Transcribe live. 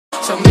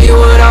Tell me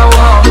what I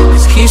want,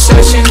 just keep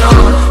searching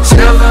on. It's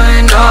never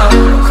enough,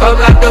 cup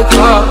after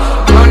cup,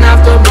 run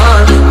after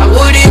run. I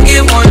wouldn't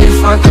get one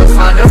if I could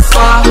find a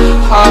far.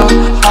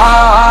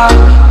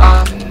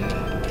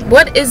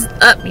 What is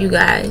up, you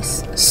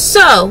guys?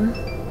 So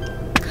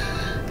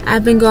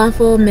I've been gone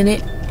for a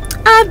minute.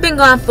 I've been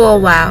gone for a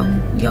while,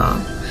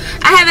 y'all.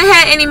 I haven't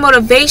had any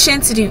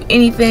motivation to do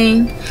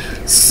anything,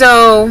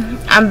 so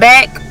I'm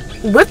back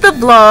with the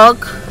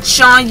vlog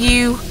showing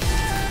you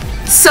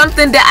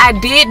something that I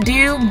did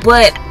do,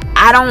 but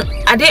I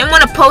didn't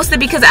want to post it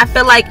because I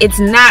feel like it's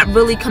not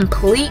really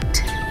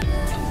complete.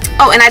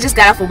 Oh, and I just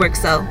got off of work,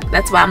 so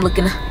that's why I'm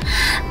looking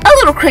a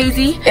little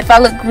crazy. If I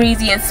look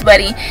greasy and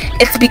sweaty,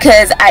 it's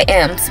because I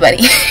am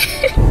sweaty.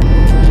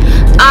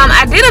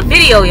 I did a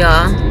video,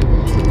 y'all,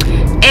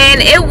 and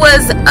it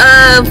was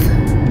of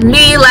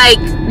me like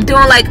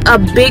doing like a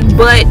big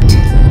butt,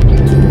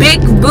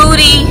 big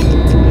booty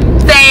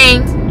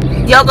thing.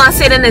 Y'all gonna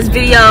see it in this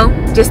video.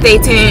 Just stay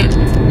tuned.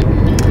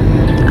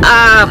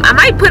 I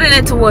might put it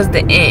in towards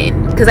the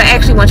end because I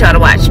actually want y'all to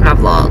watch my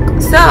vlog.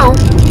 So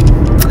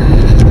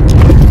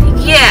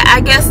yeah,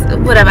 I guess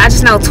whatever. I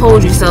just now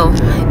told you, so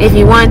if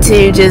you want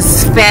to,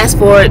 just fast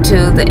forward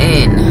to the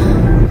end.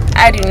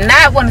 I do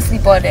not want to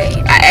sleep all day.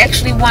 I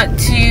actually want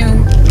to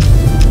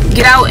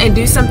get out and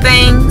do some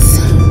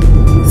things.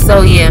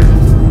 So yeah,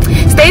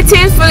 stay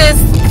tuned for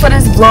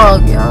this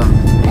vlog, y'all.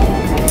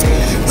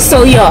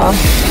 So y'all,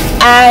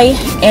 I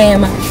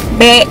am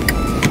back.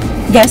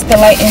 Guess the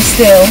lighting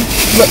still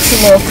looks a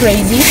little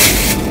crazy,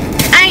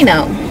 I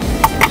know,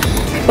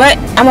 but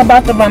I'm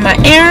about to run my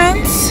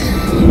errands.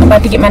 I'm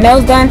about to get my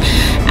nails done.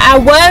 I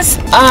was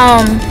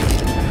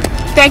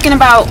thinking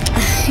about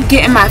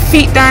getting my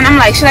feet done. I'm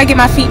like, should I get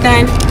my feet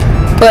done?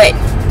 But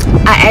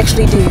I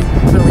actually do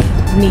really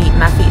need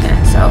my feet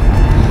done, so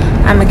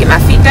I'm gonna get my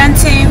feet done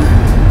too.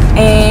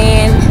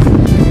 And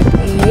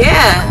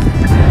yeah,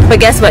 but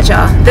guess what,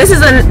 y'all? This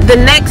is the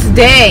next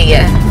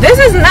day. This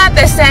is not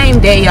the same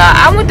day, y'all.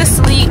 I went to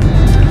sleep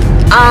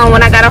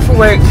when I got off of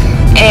work,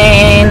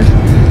 and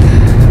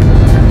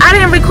I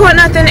didn't record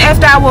nothing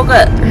after I woke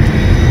up.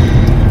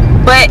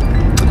 But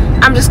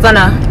I'm just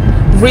gonna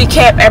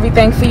recap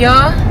everything for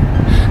y'all.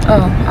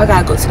 Oh, I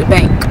gotta go to the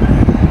bank.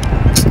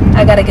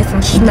 I gotta get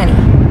some money.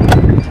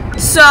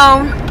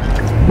 So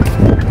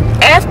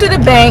after the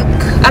bank,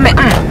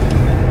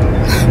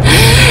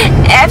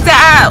 after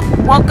I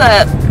woke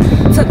up,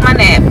 took my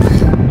nap,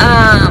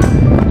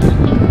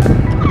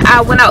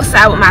 I went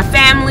outside with my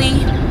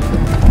family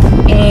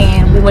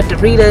and we went to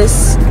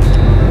Rita's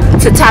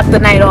to top the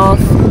night off.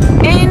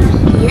 And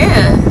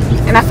yeah,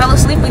 and I fell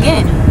asleep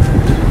again.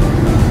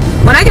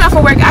 When I get off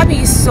of work, I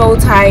be so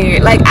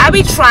tired. Like, I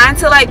be trying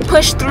to like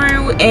push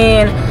through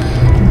and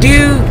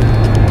do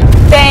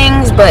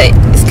things, but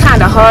it's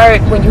kind of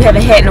hard when you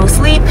haven't had no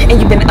sleep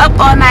and you've been up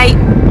all night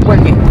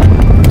working.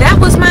 That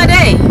was my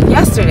day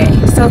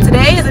yesterday. So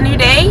today is a new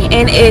day,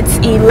 and it's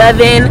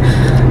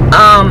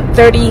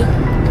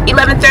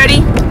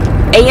 11:30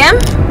 a.m.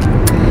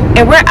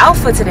 and we're out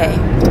for today.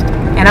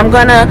 And I'm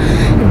gonna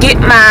get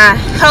my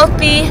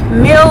healthy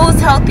meals,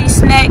 healthy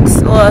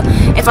snacks, or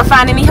if I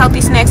find any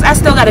healthy snacks. I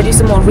still gotta do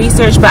some more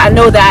research, but I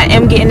know that I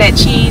am getting that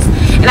cheese,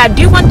 and I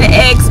do want the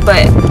eggs,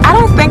 but I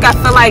don't think I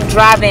feel like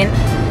driving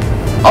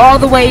all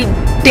the way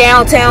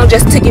downtown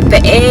just to get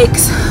the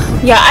eggs.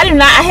 Yeah,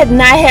 I have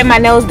not had my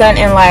nails done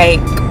in like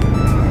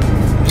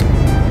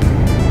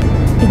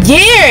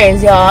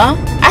years, y'all.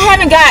 I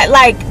haven't got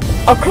like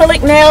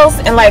acrylic nails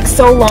in like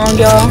so long,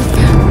 y'all.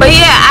 But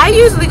yeah, I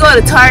usually go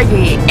to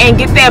Target and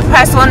get their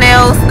press-on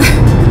nails.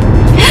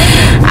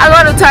 I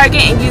go to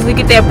Target and usually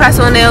get their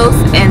press-on nails,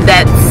 and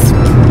that's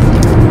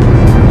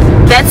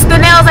the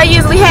nails I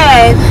usually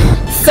have.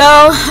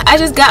 So I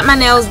just got my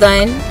nails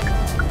done,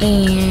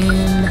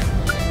 and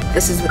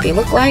this is what they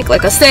look like.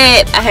 Like I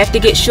said, I have to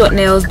get short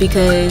nails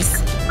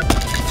because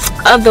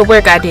of the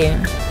work I do.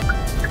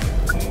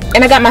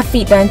 And I got my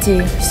feet done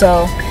too.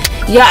 So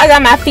yeah, I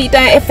got my feet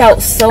done. It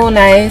felt so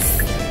nice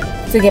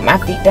to get my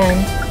feet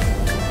done.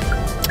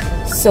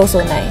 So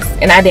nice,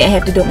 and I didn't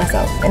have to do it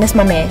myself, and it's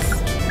my mess.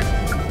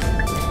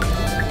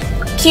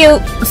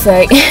 Cute.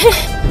 Sorry.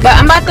 But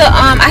I'm about to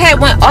I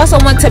also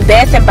went to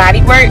Bath and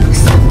Body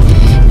Works,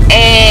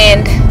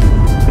 and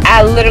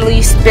I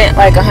literally spent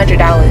like $100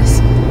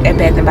 at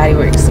Bath and Body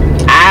Works.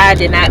 I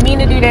did not mean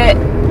to do that.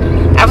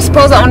 I was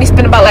supposed to only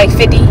spend about like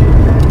 50.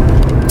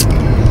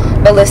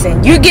 But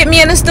listen, you get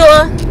me in the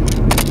store,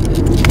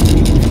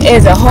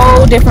 it's a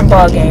whole different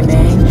ball game,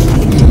 man.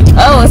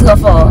 Oh, it's gonna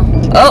fall.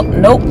 Oh,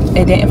 nope,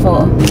 it didn't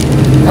fall.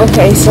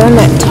 Okay, so I'm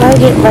at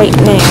Target right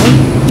now,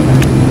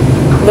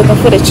 looking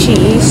for the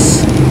cheese.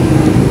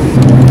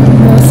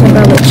 Some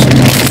other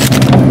cheese.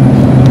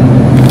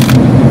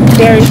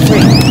 Dairy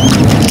free.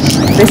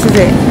 This is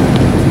it.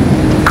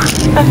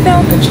 I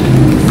found the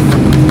cheese.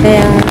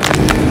 And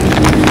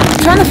I'm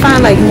trying to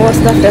find like more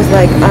stuff that's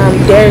like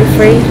dairy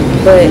free,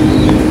 but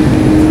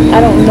I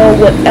don't know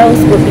what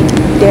else would be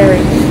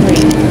dairy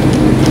free.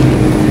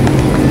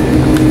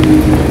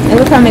 And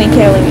look how many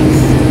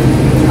calories.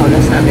 Oh,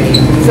 that's not bad.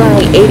 It's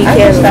only 80 I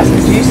calories. just got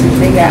some juices.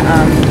 They got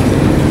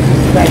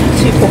like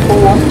 2 for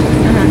 $4.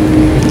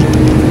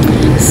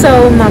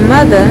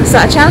 So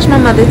I challenged my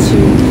mother to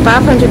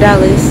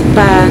 $500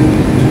 by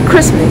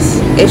Christmas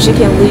if she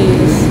can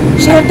lose.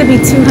 She have to be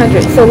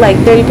 200, so like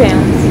 30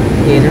 pounds.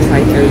 Yeah, that's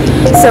like 30.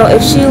 So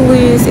if she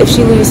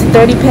lose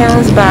 30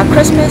 pounds by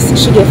Christmas,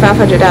 she get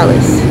 $500.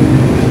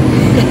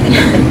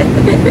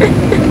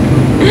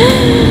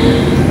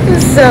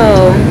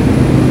 So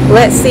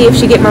let's see if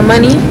she get my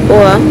money,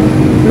 or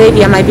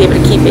maybe I might be able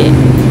to keep it.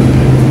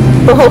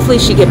 But hopefully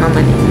she get my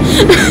money.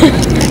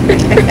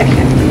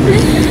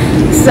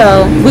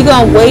 So we're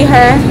gonna weigh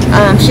her.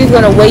 She's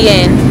gonna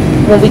weigh in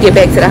when we get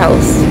back to the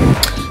house.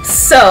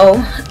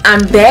 So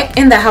I'm back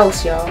in the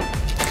house, y'all,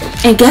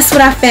 and guess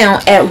what I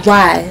found at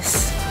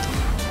Wise?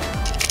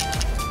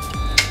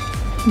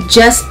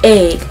 Just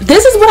egg.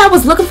 This is what I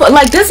was looking for.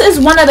 Like, this is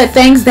one of the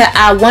things that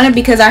I wanted,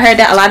 because I heard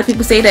that a lot of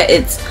people say that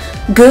it's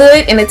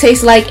good and it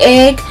tastes like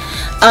egg.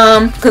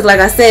 Because like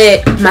I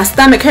said, my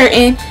stomach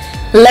hurting,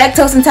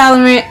 lactose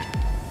intolerant.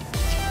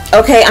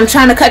 Okay, I'm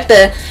trying to cut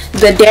the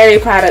dairy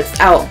products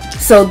out.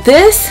 So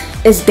this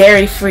is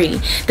dairy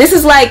free. This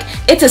is like,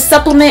 it's a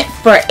supplement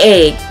for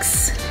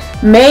eggs.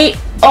 Made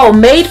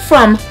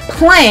from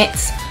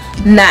plants,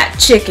 not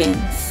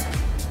chickens.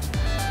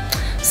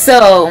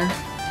 So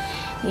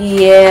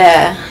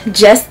yeah,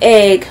 Just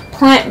Egg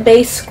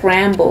plant-based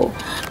scramble.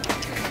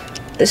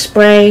 The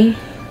spray,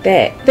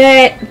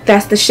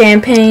 that's the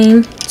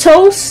champagne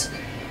toast,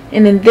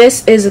 and then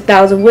this is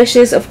 1,000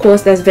 Wishes. Of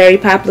course, that's very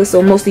popular,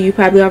 so most of you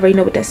probably already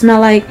know what that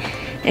smell like.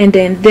 And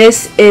then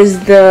this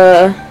is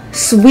the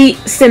sweet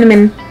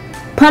cinnamon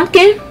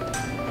pumpkin,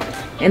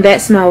 and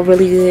that smells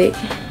really good.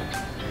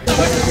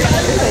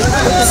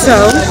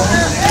 So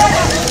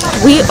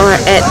we are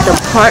at the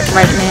park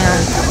right now.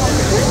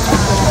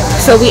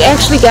 So we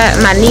actually got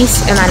my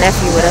niece and my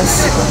nephew with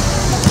us.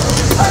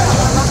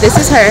 This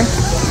is her.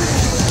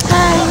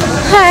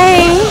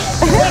 Hi.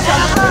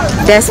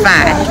 That's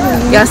fine.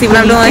 Y'all see what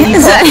I'm doing? Can you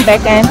toss it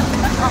back in?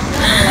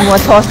 You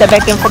want to toss that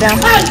back in for them?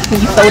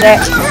 Can you throw that?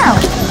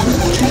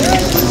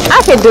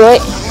 I can do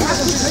it.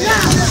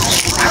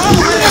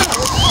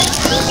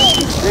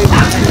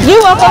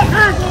 You welcome.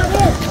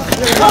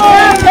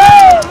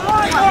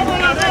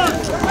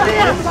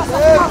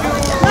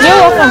 You're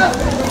welcome.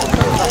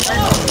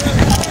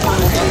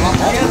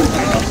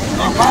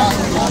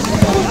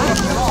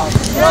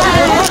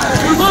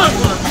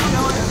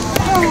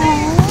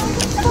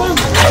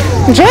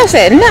 Dre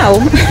said no.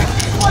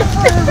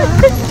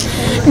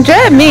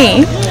 Dre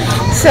me.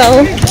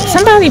 So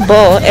somebody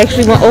ball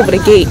actually went over the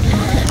gate.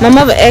 My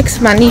mother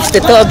asked my niece to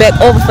throw it back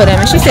over for them,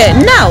 and she said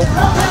no.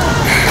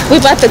 We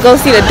about to go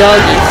see the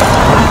doggies.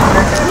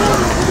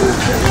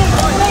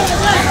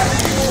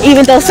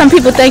 Even though some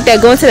people think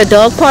that going to the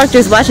dog park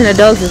just watching the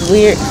dogs is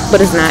weird,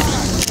 but it's not.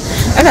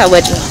 I got a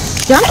wedgie.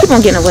 Y'all keep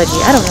on getting a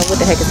wedgie. I don't know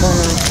what the heck is going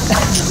on.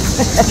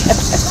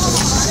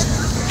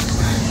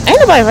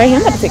 Ain't nobody right here.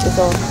 I'm about to take this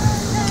off.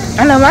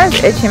 I know mine's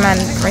itching, mine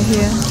right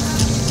here.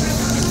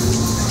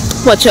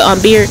 What, your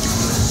beard?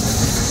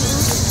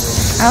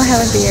 I don't have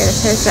a beard.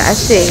 I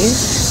shave.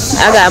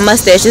 I got a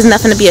mustache. There's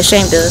nothing to be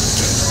ashamed of.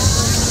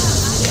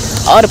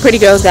 All the pretty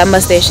girls got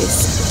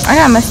mustaches. I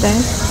got a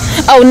mustache.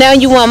 Oh, now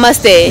you want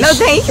mustache? No,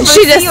 thank you.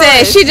 She just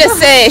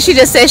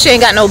said she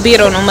ain't got no beard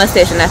or no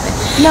mustache or nothing.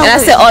 No, and I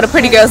said all the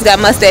pretty girls got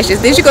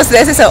mustaches. Then she goes to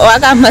that and said, oh, I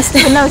got a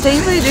mustache. But no, Jay,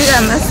 you really do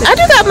got a mustache. I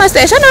do got a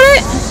mustache. I know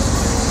that.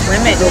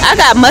 I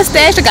got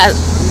mustache. I got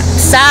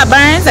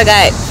sideburns. I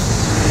got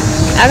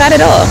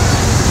it all.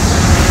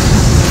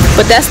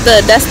 But that's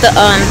the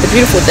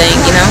beautiful thing,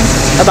 you know,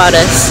 about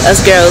us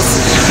girls.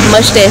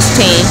 Mustache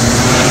team,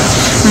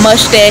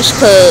 mustache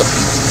club,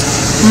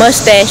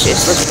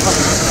 mustaches,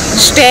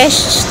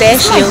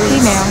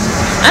 stachios.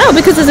 I know,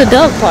 because it's a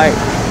dog park.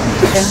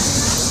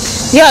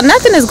 Y'all,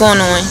 nothing is going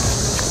on.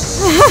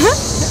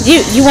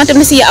 You want them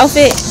to see your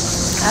outfit?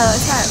 Oh,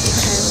 it's hot.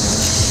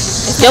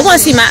 Y'all want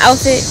to see my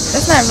outfit?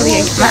 That's not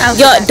really my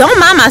outfit. Y'all, don't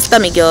mind my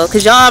stomach, y'all,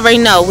 because y'all already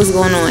know what's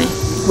going on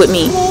with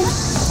me.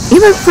 You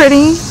look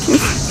pretty.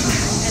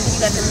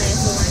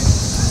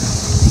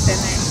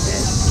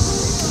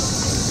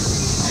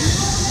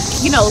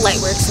 You know, light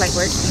works,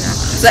 you know.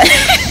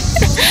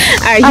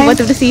 Alright, you want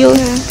them to see yours?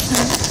 Yeah.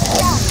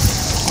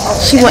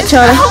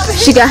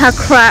 She got her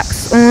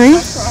Crocs on.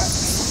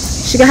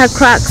 She got her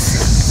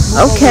Crocs.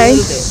 Okay.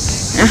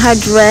 And her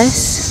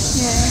dress.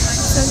 Yeah,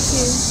 so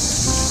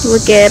cute.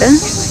 Look at her.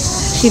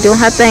 She doing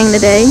her thing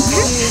today.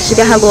 She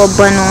got her little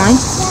bun on.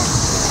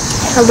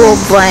 Her little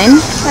bun.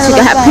 She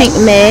got her pink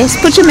mask.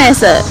 Put your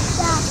mask up.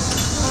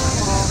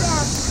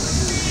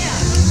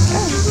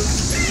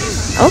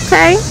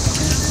 Okay.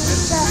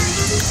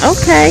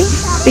 Okay.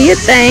 Do your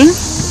thing.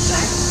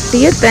 Do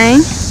your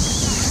thing.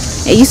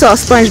 And you saw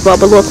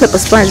SpongeBob, a little clip of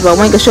SpongeBob.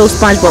 We ain't gonna show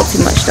SpongeBob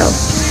too much though.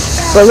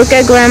 But look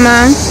at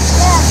grandma.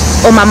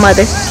 Or my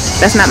mother.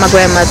 That's not my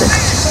grandmother.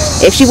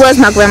 If she was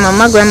my grandma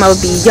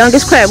would be young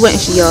as crap,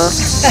 wouldn't she, y'all?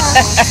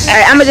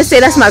 Alright, I'm gonna just say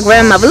that's my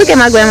grandmother. Look at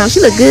my grandma. She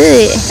look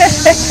good.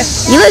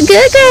 You look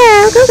good,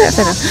 girl. Go, girl.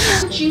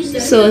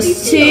 So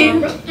it's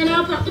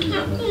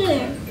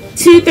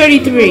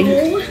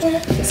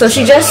 2:33. So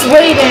she just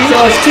waiting.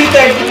 So it's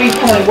 233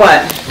 point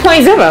what?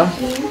 .0.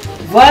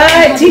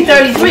 What?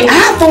 233?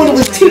 I thought it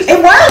was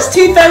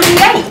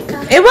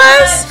 238. It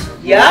was?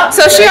 Yep.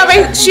 So she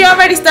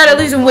already started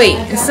losing weight.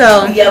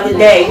 So The other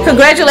day.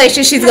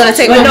 congratulations, she's gonna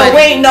take But more money.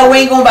 we ain't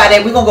gonna buy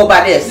that. We're gonna go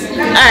buy this.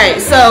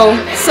 Alright, so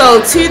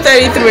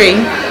 233,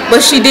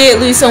 but she did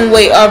lose some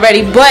weight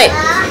already. But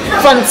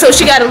so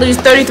she got to lose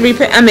 33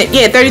 pounds.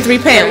 33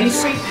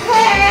 pounds.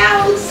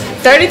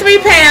 33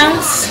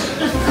 pounds.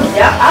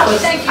 Yeah, I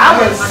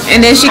was.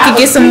 And then she could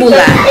get some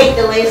moolah. 38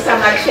 the last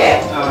time I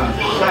checked.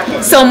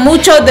 So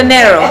mucho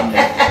dinero.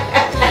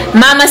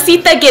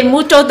 Mamacita get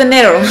mucho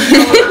dinero.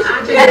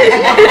 Look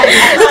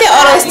at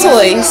all those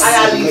toys. I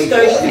gotta lose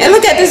 30. And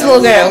look at this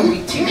little girl.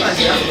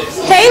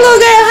 Hey little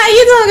girl, how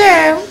you doing,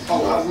 girl?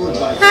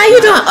 How you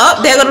doing?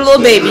 Oh, there go the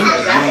little baby.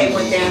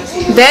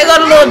 There go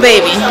the little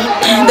baby.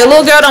 The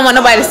little girl don't want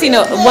nobody to see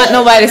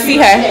nobody to see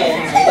her.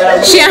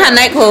 She in her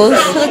night clothes.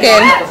 Look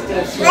at her.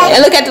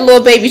 And look at the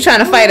little baby trying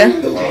to fight her.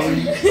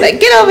 Like,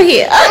 get over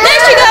here. Oh, there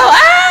she go.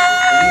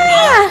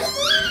 Ah!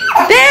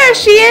 There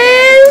she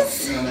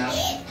is.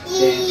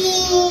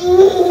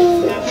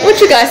 What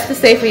you guys to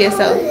say for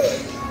yourself?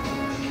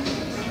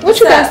 What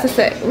you guys to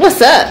say?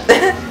 What's up?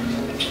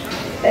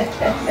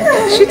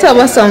 She talking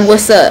about something.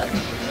 What's up?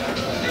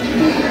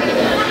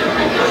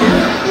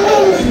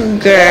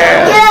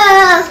 Girl.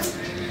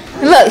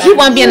 Look, he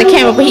want to be in the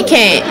camera, but he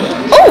can't.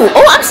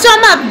 Oh, I'm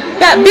showing my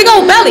big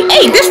old belly.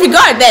 Hey,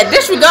 disregard that.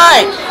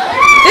 Disregard.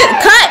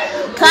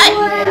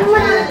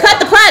 Cut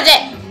the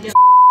project.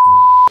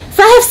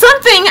 So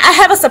I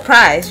have a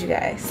surprise, you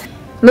guys.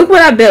 Look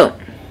what I built.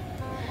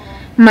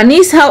 My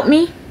niece helped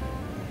me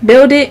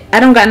build it. I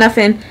don't got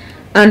nothing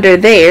under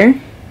there,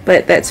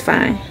 but that's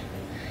fine.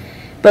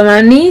 But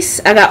my niece,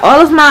 I got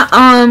all of my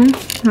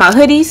my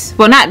hoodies.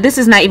 Well, this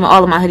is not even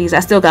all of my hoodies. I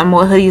still got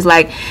more hoodies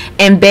like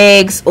in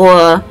bags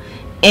or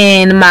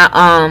in my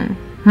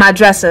my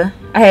dresser.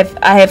 I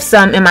have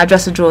some in my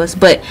dresser drawers,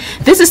 but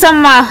this is some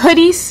of my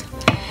hoodies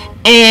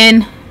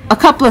and a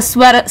couple of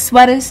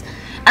sweaters.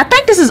 I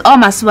think this is all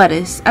my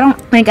sweaters. I don't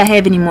think I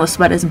have any more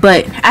sweaters,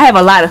 but I have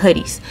a lot of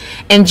hoodies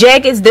and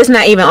jackets. This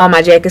not even all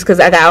my jackets because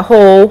I got a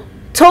whole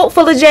tote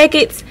full of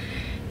jackets,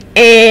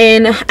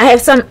 and I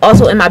have some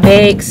also in my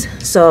bags.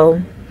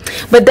 So,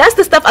 but that's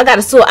the stuff I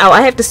gotta sort out.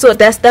 I have to sort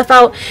that stuff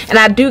out, and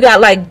I do got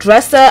like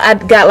dresser. I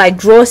got like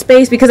drawer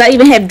space because I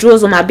even have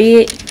drawers on my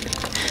bed.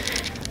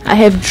 I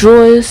have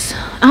drawers.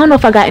 I don't know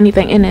if I got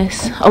anything in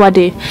this. Oh, I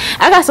did.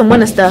 I got some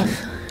winter stuff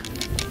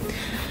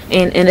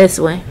in this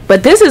one,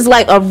 but this is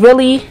like a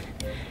really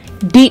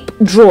deep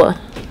drawer.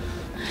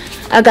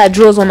 I got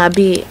drawers on my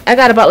bed. I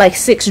got about like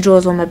 6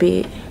 drawers on my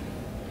bed.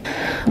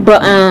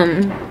 But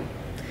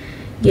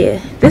yeah,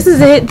 this is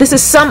it. This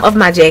is some of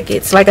my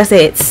jackets. Like I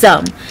said,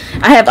 some.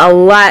 I have a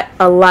lot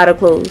of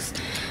clothes.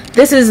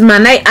 This is my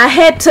night. I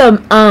had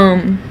to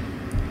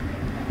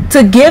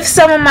give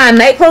some of my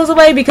night clothes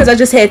away because I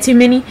just had too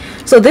many.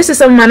 So this is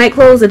some of my night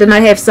clothes, and then I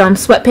have some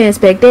sweatpants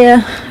back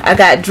there. I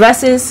got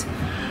dresses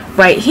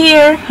right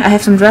here. I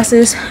have some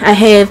dresses. I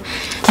have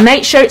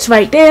night shirts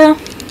right there.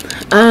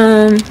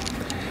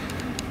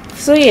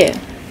 So yeah,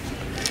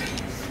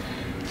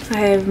 I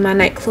have my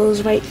night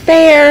clothes right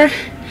there,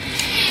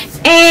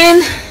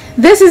 and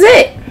this is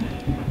it.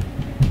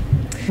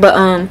 But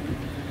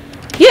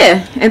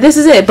yeah, and this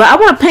is it. But I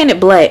want to paint it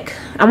black.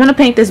 I want to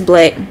paint this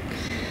black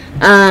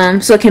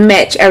so it can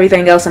match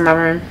everything else in my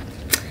room.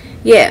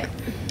 Yeah.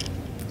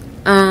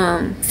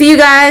 See you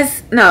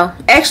guys. No,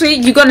 actually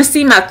you're gonna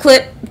see my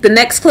clip, the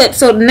next clip.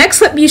 So the next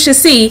clip you should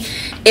see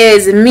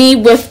is me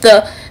with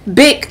the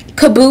big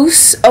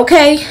caboose.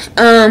 Okay,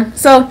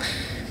 so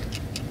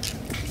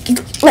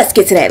let's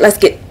get to that. Let's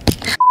get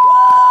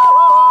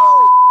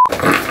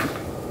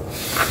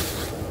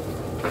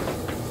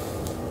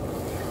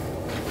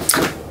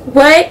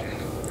what?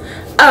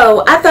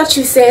 Oh, I thought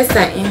you said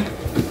something.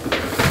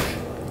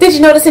 Did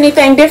you notice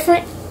anything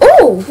different?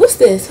 Oh, what's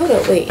this? Hold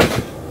up, wait,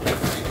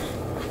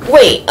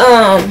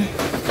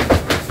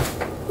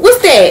 what's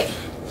that?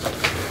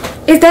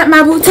 Is that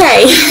my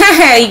bouquet?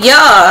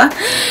 Y'all,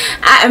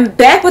 I am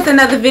back with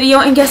another video,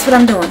 and guess what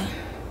I'm doing?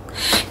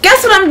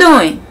 Guess what I'm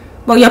doing?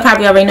 Well, y'all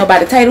probably already know by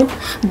the title,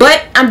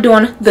 but I'm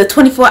doing the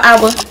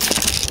 24-hour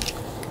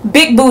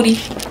big booty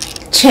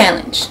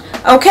challenge.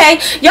 Okay,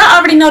 y'all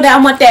already know that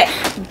I want that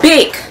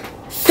big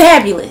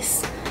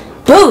fabulous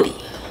booty.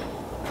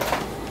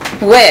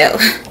 Well,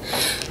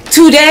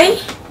 today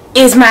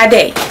is my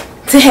day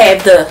to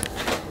have the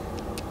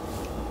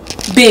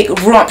big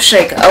rump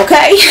shaker,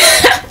 okay?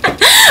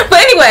 But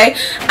anyway,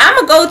 I'm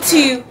gonna go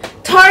to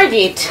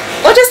Target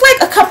or just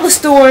like a couple of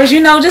stores,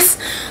 you know, just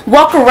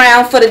walk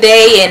around for the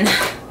day and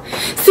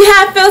see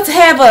how it feels to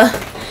have a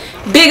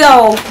big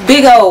old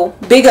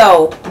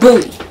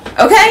booty,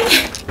 okay?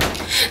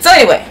 So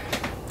anyway,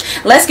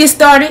 let's get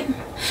started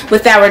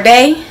with our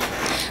day.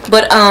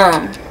 But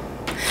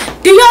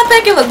do y'all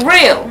think it look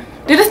real?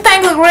 Do this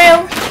thing look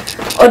real?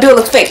 Or do it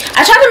look fake?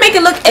 I tried to make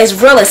it look as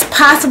real as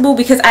possible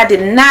because I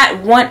did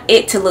not want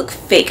it to look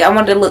fake. I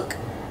wanted it to look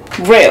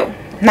real.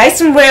 Nice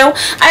and real.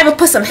 I even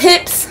put some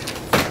hips.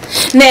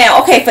 Now,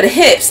 okay, for the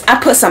hips, I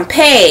put some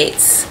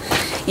pads.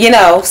 You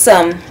know,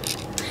 some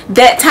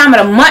that time of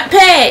the month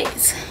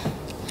pads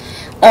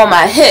on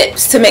my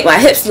hips to make my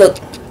hips look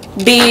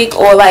big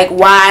or like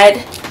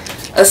wide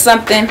or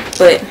something.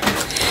 But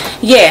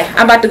yeah,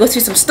 I'm about to go to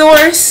some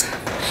stores,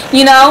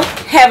 you know,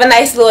 have a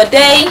nice little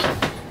day,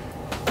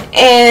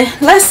 and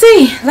let's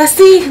see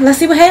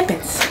what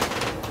happens.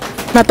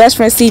 My best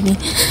friend see me.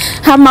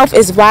 Her mouth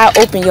is wide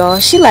open, y'all.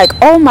 She like,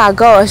 oh my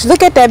gosh,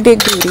 look at that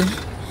big booty.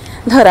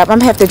 Hold up, I'm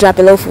gonna have to drop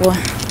it low for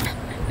her.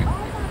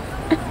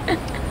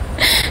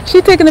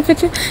 She taking a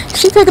picture.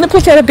 She taking a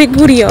picture of the big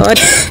booty, y'all.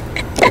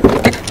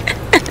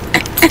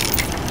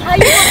 How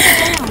you gonna sit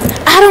down?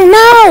 I don't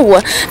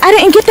know. I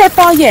didn't get that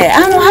far yet.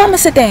 I don't know how I'm gonna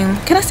sit down.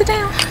 Can I sit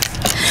down?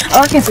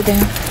 Oh, I can't sit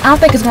down. I don't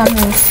think it's gonna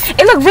move.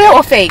 It look real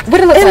or fake? What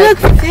it look like? It look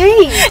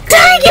fake.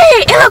 Dang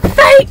it! It look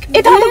fake.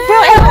 It don't look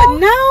real at all.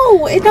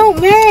 No, it don't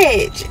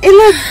match. It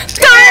look.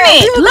 Darn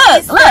it!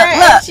 Look.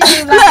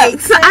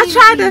 So I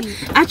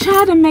Like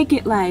tried to make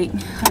it like.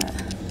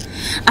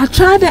 I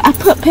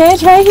put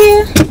pads right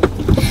here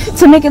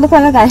to make it look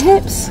like I got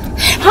hips.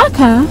 Hi,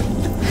 Kyle.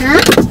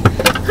 Huh?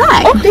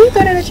 Hi. Oh, did you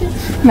throw that at you?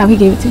 No, he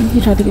gave it to me.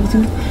 He tried to give it to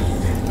me.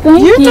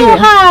 Thank You know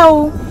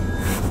how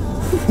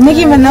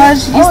Nicki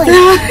Minaj used to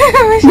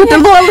with the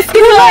little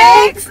skinny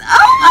legs.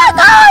 Oh my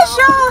gosh,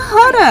 y'all,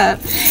 hold up.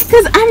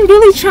 Cause I'm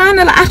really trying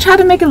to. I try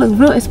to make it look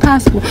real as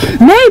possible.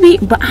 Maybe,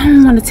 but I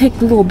don't want to take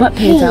the little butt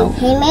pads out.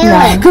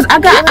 No. Cause I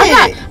got.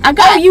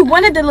 Oh, you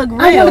wanted to look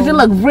real. I wanted to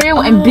look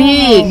real and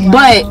big,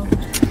 but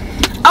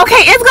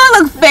okay, it's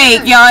gonna look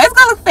fake, y'all. It's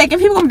gonna look fake,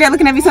 and people gonna be there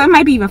looking at me, so it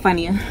might be even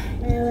funnier.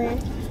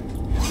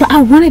 But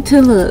I want it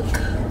to look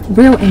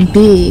real and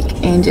big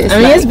and just. I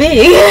mean, it's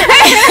big.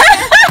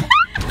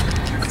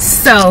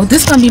 So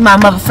this gonna be my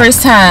mother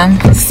first time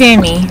seeing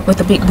me with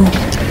a big booty.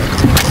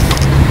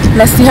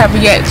 Let's see her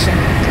reaction.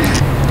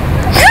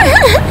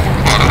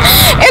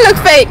 It look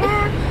fake.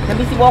 Let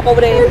me see. Walk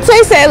over there.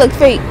 Tay said it look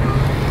fake.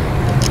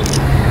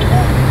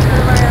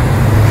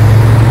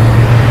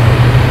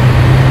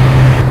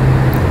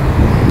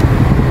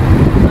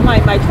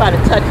 Somebody might try to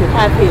touch it.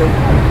 How I feel?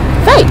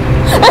 Fake.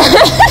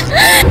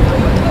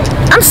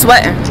 I'm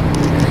sweating.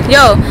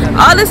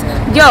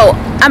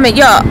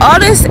 All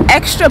this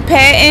extra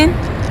padding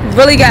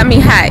really got me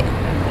hot.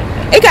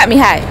 It got me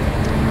hot.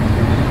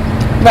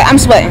 But I'm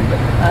sweating.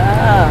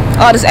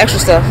 All this extra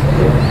stuff.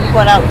 You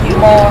want out you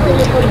more?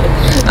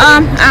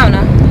 I don't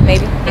know.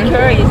 Maybe. I'm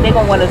curious. They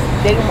gonna want to.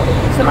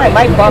 Somebody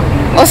might bump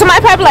you. Or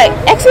somebody probably like,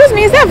 excuse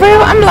me, is that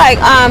real? I'm like,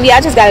 yeah,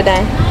 I just got it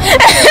done.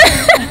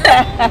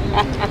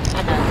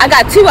 I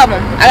got two of them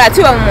on.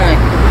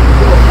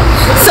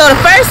 So the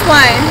first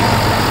one.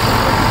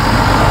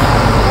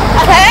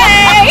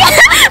 Hey!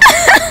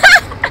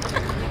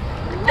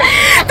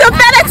 The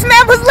FedEx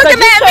man was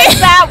looking at me.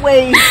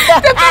 Sideways.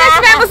 The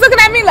FedEx man was looking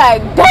at me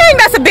like, dang,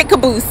 that's a big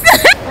caboose.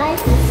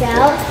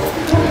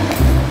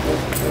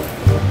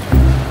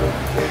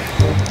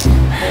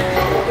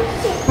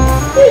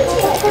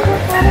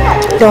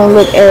 Don't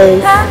look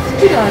as. Huh? What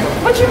you doing?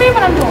 What you mean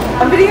what I'm doing?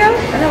 A video?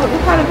 I know what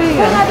kind of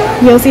video. What am I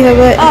doing? You don't see her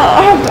butt? Oh,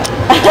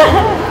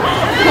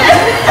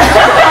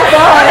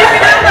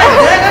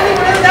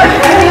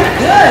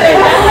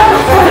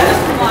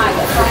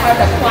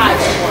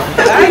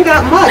 I ain't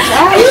got much.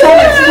 I ain't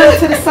trying to split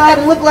to the side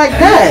and look like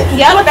that.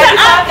 yeah, look at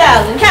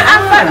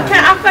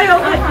Can I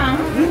fail it?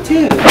 You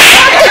too.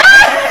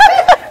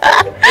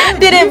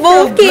 Did it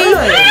move, Keith?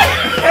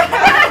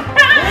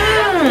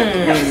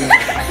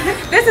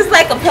 This is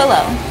like a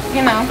pillow,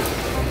 you know.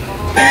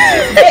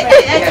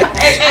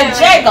 And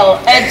jiggle.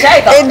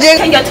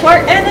 Can you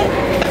twerk in it?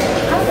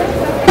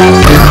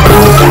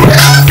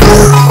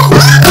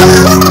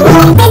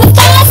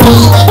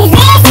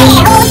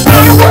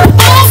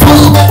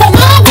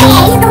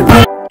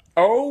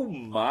 Oh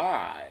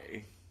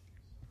my.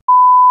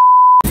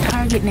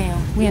 Target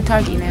now. We in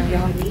Target now,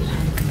 y'all.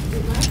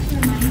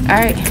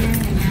 Alright.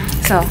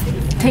 So,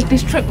 take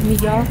this trip with me,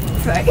 y'all.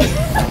 Sorry.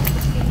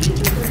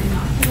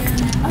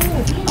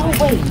 Oh,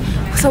 wait.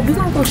 So, we're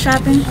gonna go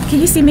shopping. Can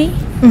you see me?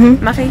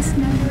 Mm-hmm. My face?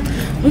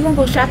 We're gonna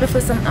go shopping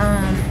for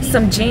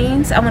some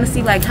jeans. I wanna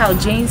see, like, how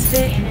jeans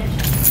fit.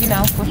 You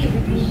know,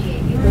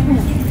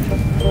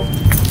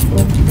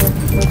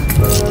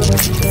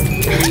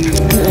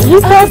 you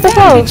supposed to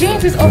go. The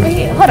jeans is over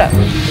here. Hold up.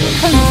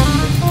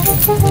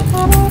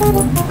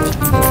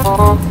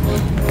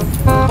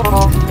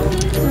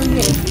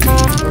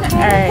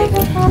 Alright.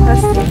 Let's see.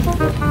 That's an 8.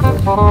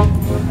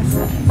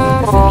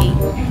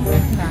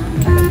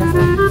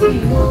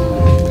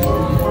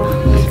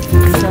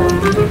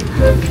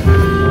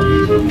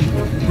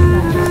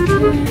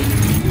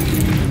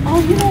 Oh,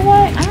 you know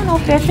what? I don't know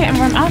if they're fitting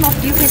room. I don't know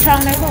if you can try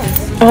on their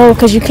clothes. Oh,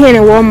 because you can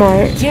in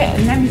Walmart. Yeah,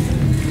 let me see.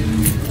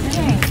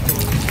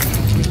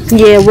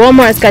 Yeah,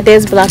 Walmart's got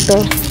theirs blocked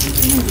though.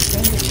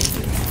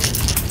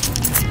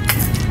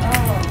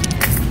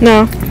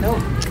 No. Nope.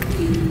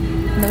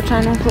 No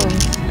trying on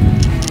clothes.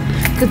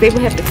 Because they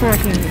would have to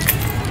quarantine me.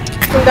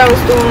 What I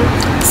was doing.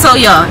 So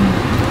y'all,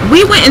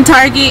 we went in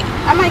Target.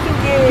 I might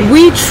get it.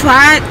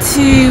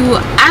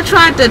 I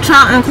tried to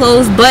try on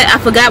clothes, but I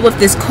forgot with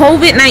this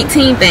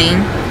COVID-19 thing.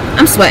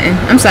 I'm sweating.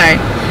 I'm sorry.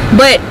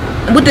 But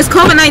with this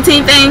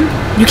COVID-19 thing,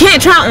 you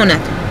can't try on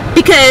nothing.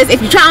 Because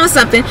if you try on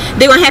something,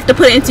 they're going to have to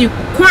put it into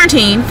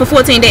quarantine for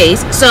 14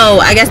 days. So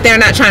I guess they're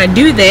not trying to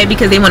do that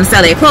because they want to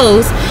sell their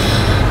clothes.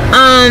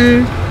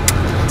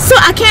 So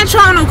I can't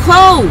try on no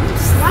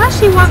clothes. Why is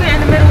she walking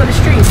in the middle of the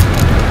street?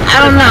 I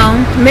don't know.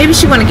 Maybe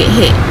she want to get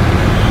hit.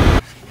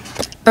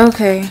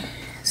 Okay,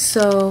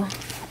 so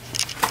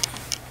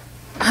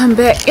I'm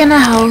back in the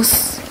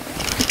house.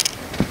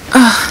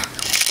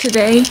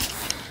 Today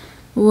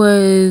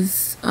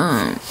was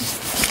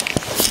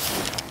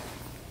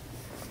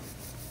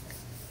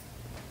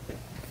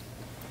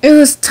it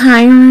was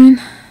tiring.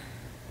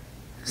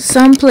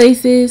 Some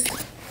places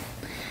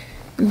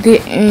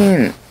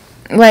didn't,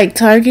 like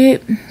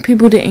Target,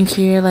 people didn't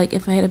care like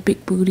if I had a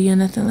big booty or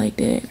nothing like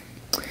that.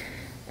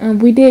 I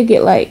did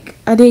get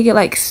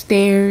like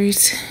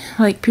stares,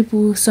 like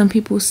some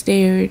people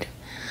stared,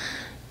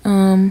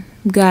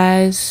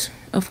 guys,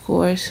 of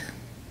course,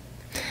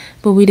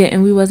 but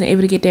we wasn't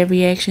able to get their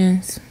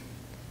reactions.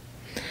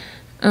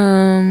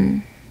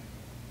 But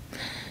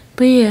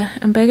yeah,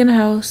 I'm back in the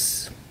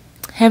house.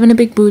 Having a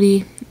big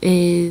booty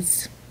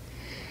is,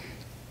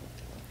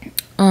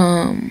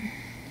 you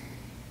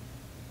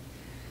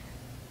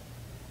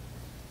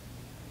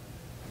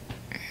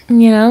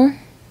know,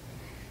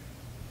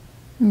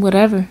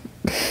 whatever.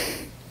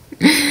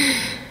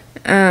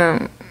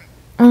 I'm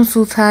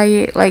so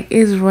tired. Like,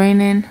 it's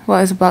raining.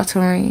 Well, it's about to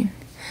rain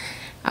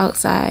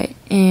outside,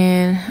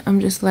 and I'm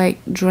just like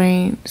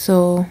drained.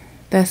 So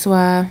that's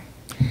why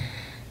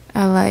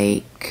I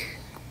like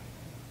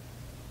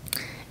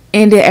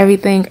ended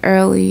everything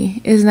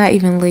early. It's not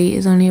even late.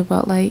 It's only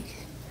about like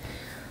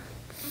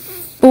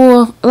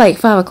 5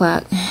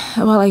 o'clock.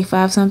 About like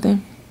 5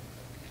 something.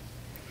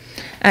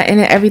 I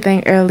ended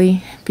everything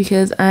early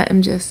because I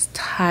am just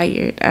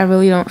tired. I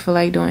really don't feel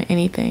like doing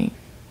anything.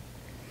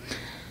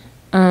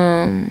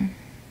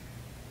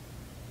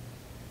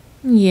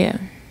 Yeah.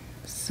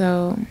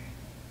 So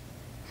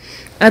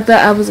I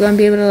thought I was gonna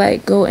be able to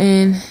like go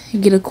in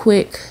and get a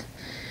quick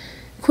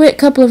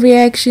couple of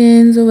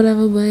reactions or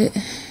whatever, but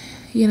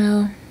you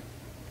know,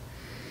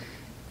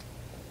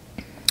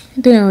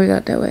 it didn't work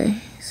out that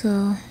way.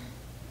 So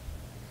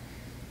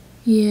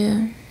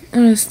yeah,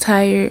 I'm just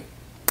tired.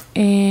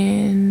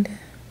 And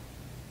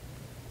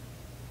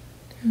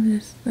I'm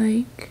just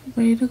like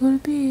ready to go to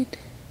bed.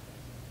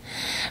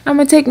 I'm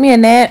gonna take me a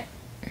nap,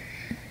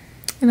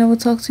 and I will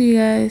talk to you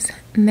guys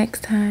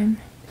next time.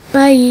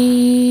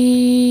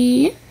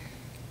 Bye.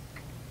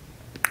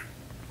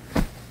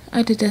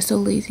 I did that so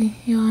lazy.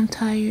 Yo, I'm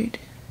tired.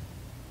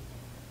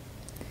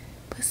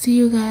 But see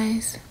you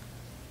guys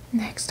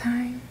next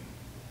time.